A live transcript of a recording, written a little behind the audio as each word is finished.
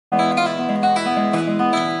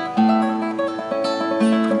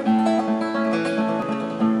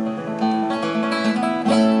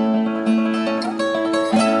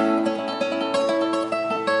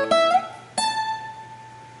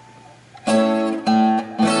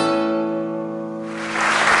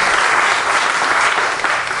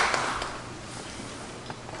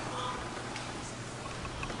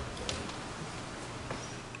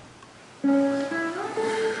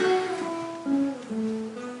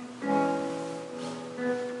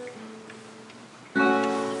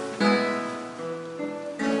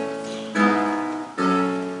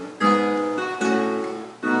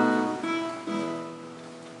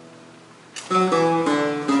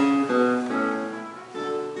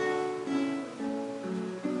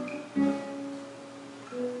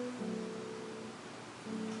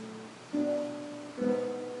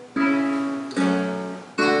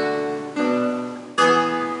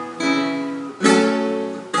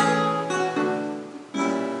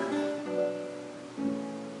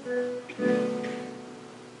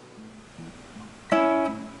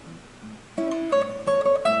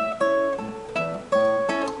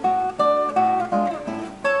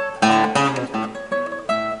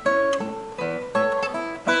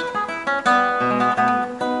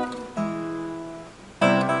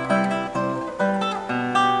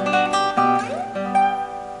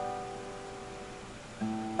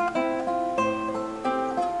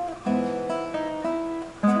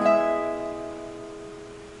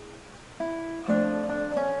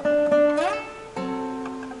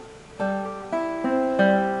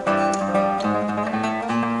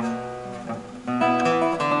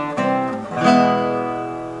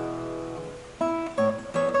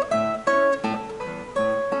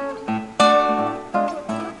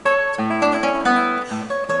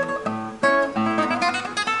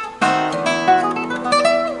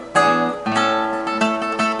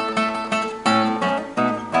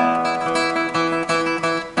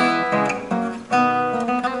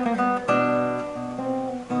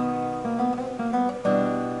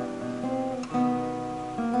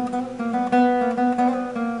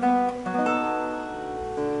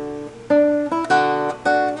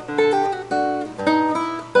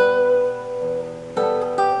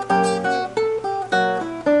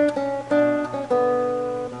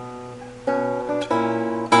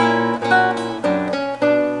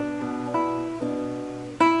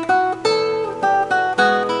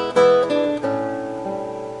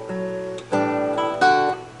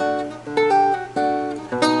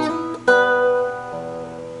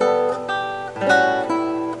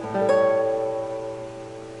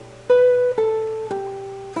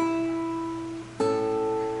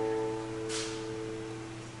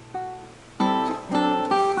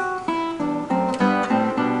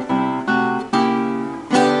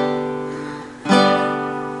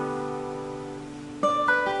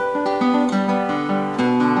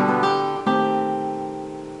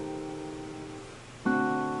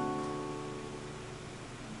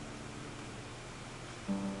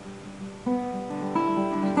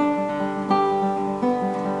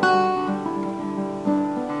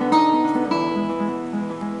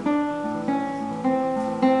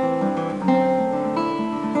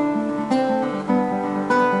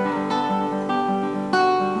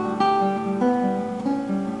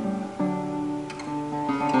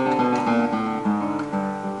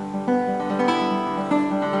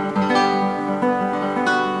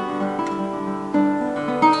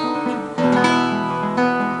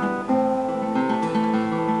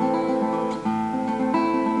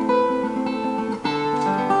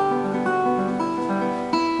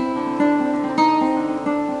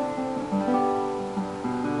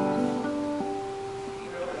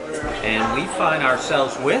find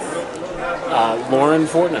ourselves with? Loren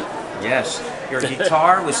Fortna. Yes, your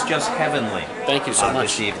guitar was just heavenly. Thank you so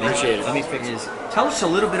much. This evening. Appreciate it. Let me fix this. Tell us a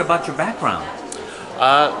little bit about your background.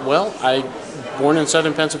 Well, I born in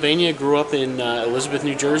southern Pennsylvania, grew up in Elizabeth,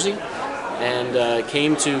 New Jersey, and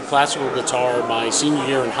came to classical guitar my senior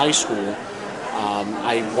year in high school.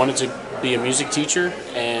 I wanted to be a music teacher,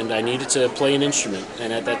 and I needed to play an instrument,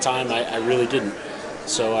 and at that time I really didn't.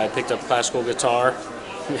 So I picked up classical guitar.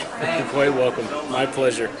 You're quite welcome. My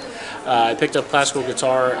pleasure. I picked up classical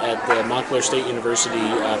guitar at the Montclair State University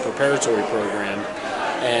preparatory program,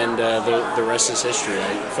 and the rest is history.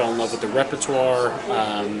 I fell in love with the repertoire,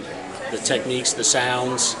 the techniques, the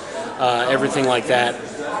sounds, everything like that,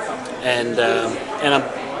 and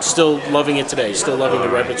I'm still loving it today. Still loving the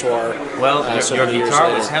repertoire. Well, your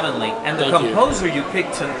guitar was later. heavenly, and the composer you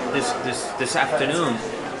picked this afternoon.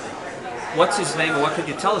 What's his name? What could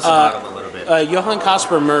you tell us about him a little bit? Johann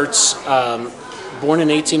Kaspar Mertz, born in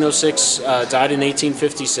 1806, died in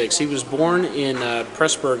 1856. He was born in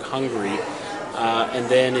Pressburg, Hungary, and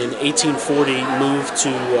then in 1840 moved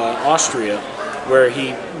to Austria, where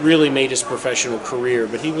he really made his professional career.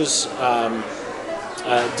 But he was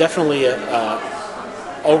definitely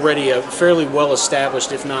already a fairly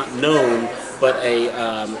well-established, if not known, but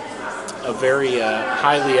a very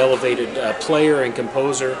highly elevated player and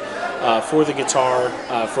composer. For the guitar,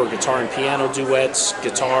 for guitar and piano duets,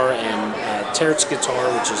 guitar and terz guitar,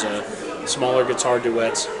 which is a smaller guitar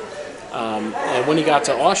duets. And when he got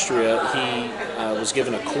to Austria, he was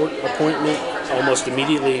given a court appointment almost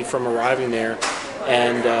immediately from arriving there,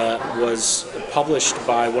 and was published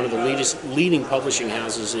by one of the leading publishing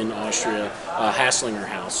houses in Austria, Hasslinger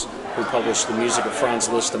House, who published the music of Franz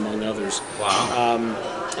Liszt, among others. Wow.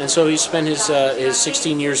 And so he spent his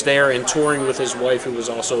 16 years there and touring with his wife, who was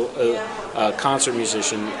also a concert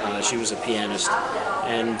musician. She was a pianist.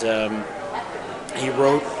 And he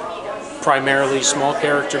wrote primarily small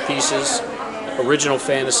character pieces, original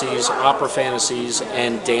fantasies, opera fantasies,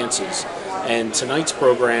 and dances. And tonight's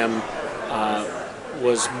program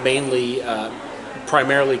was mainly,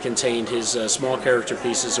 primarily contained his small character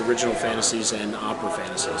pieces, original fantasies, and opera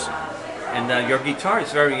fantasies. And your guitar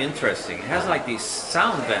is very interesting. It has like these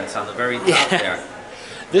sound vents on the very top there.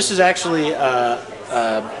 This is actually,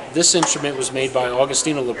 this instrument was made by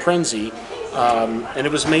Agostino Loprenzi, and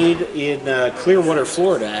it was made in Clearwater,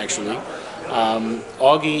 Florida, actually.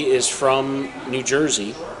 Augie is from New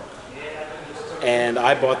Jersey, and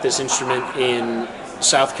I bought this instrument in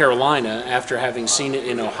South Carolina after having seen it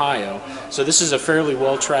in Ohio. So this is a fairly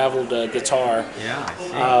well-traveled guitar. Yeah,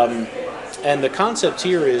 I see. And the concept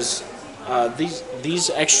here is these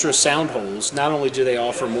extra sound holes, not only do they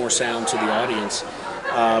offer more sound to the audience,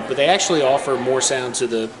 but they actually offer more sound to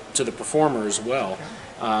the performer as well.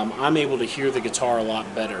 I'm able to hear the guitar a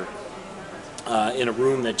lot better in a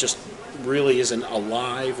room that just really isn't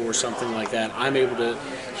alive or something like that. I'm able to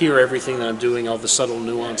hear everything that I'm doing, all the subtle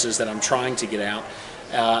nuances that I'm trying to get out,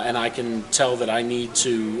 and I can tell that I need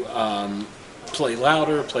to play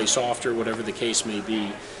louder, play softer, whatever the case may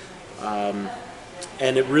be.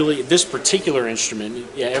 And it really, this particular instrument,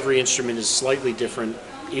 yeah, every instrument is slightly different,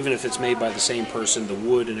 even if it's made by the same person, the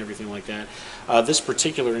wood and everything like that. This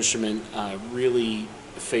particular instrument really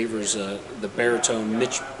favors the baritone,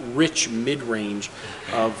 rich mid-range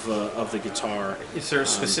of the guitar. Is there a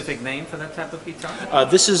specific name for that type of guitar?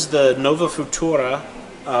 This is the Nova Futura,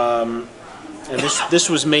 and this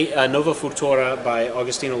was made Nova Futura by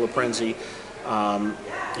Agostino Loprenzi,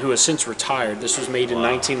 who has since retired. This was made in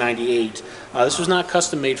 1998. This was not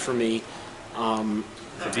custom made for me.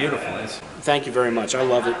 It's a beautiful instrument. Thank you very much. I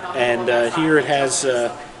love it. And here it has.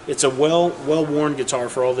 It's a well-worn guitar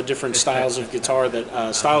for all the different styles of guitar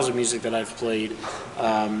styles of music that I've played.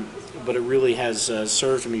 But it really has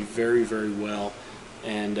served me very, very well.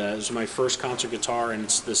 And it was my first concert guitar, and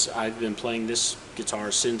it's this. I've been playing this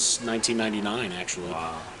guitar since 1999, actually.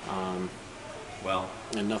 Wow. Well,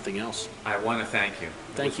 and nothing else. I want to thank you.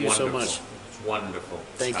 Thank you so much. It's wonderful.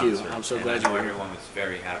 Thank you. I'm so glad you were here. Everyone was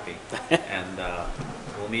very happy. And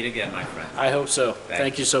we'll meet again, my friend. I hope so.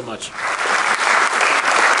 Thank you so much.